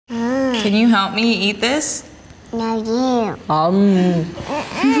Can you help me eat this? No, you.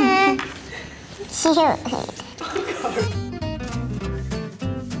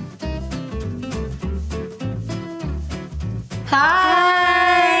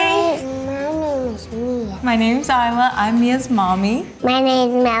 Hi! My name's Isla. I'm Mia's mommy. My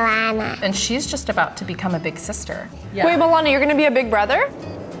name's Milana. And she's just about to become a big sister. Yeah. Wait, Milana, you're gonna be a big brother?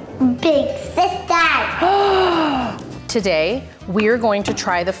 Big sister. Today, we're going to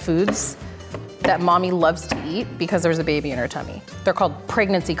try the foods that mommy loves to eat because there's a baby in her tummy. They're called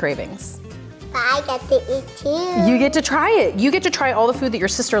pregnancy cravings. I get to eat too. You get to try it. You get to try all the food that your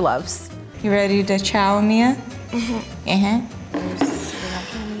sister loves. You ready to chow, Mia?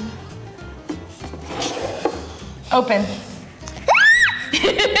 Open.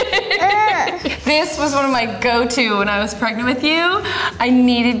 This was one of my go-to when I was pregnant with you. I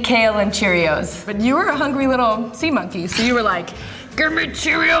needed kale and Cheerios. But you were a hungry little sea monkey, so you were like, give me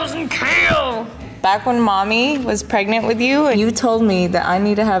Cheerios and kale. Back when mommy was pregnant with you, you told me that I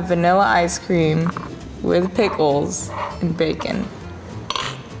need to have vanilla ice cream with pickles and bacon.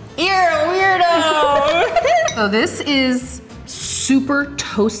 You're a weirdo. So this is super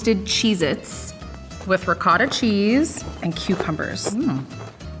toasted Cheez-Its with ricotta cheese and cucumbers.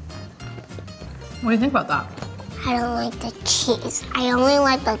 What do you think about that? I don't like the cheese. I only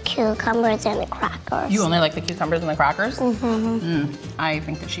like the cucumbers and the crackers. You only like the cucumbers and the crackers? I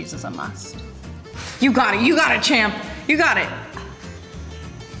think the cheese is a must. You got it, champ. You got it.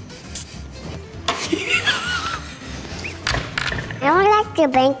 I don't like the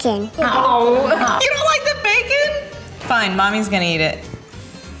bacon. Oh, you don't like the bacon? Fine, mommy's gonna eat it.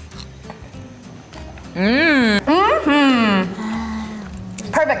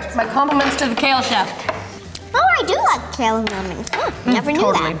 Perfect. My compliments to the kale chef. Oh, I do like kale and ramen. Never knew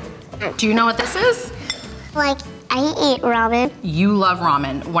that. Do you know what this is? Like, I eat ramen. You love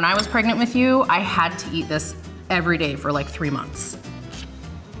ramen. When I was pregnant with you, I had to eat this every day for like 3 months.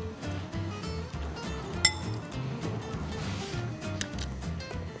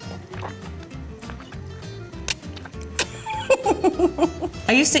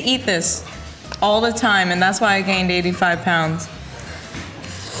 I used to eat this all the time, and that's why I gained 85 pounds.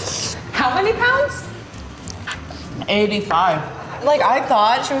 How many pounds? 85. Like, I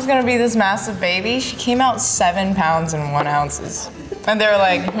thought she was gonna be this massive baby. She came out 7 pounds and 1 ounces. And they were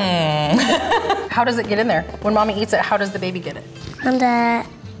like, How does it get in there? When mommy eats it, how does the baby get it? On the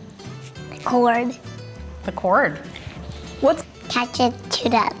cord. The cord. What's? Catch it to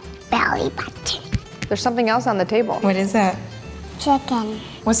the belly button. There's something else on the table. What is that? Chicken.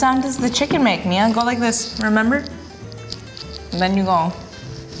 What sound does the chicken make, Mia? Go like this, remember? And then you go.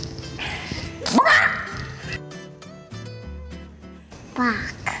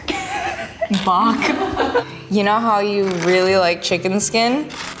 Bach. Bach. You know how you really like chicken skin?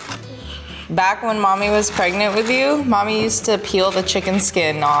 Back when mommy was pregnant with you, mommy used to peel the chicken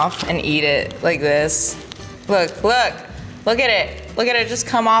skin off and eat it like this. Look, look, look at it. Look at it just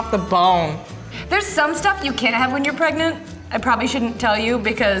come off the bone. There's some stuff you can't have when you're pregnant. I probably shouldn't tell you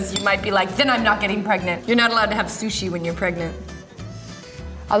because you might be like, then I'm not getting pregnant. You're not allowed to have sushi when you're pregnant.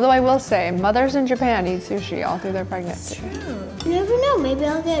 Although I will say, mothers in Japan eat sushi all through their pregnancy. You never know, maybe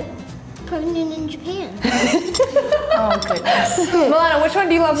I'll get pregnant in Japan. Oh, goodness. Milana, which one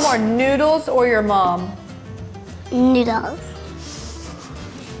do you love more, noodles or your mom? Noodles.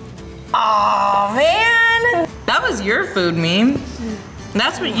 Aw, man. That was your food meme.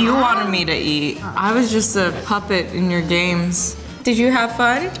 That's what you wanted me to eat. I was just a puppet in your games. Did you have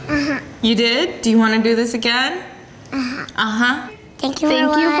fun? You did? Do you want to do this again? Thank you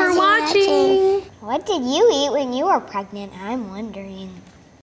for watching. What did you eat when you were pregnant? I'm wondering.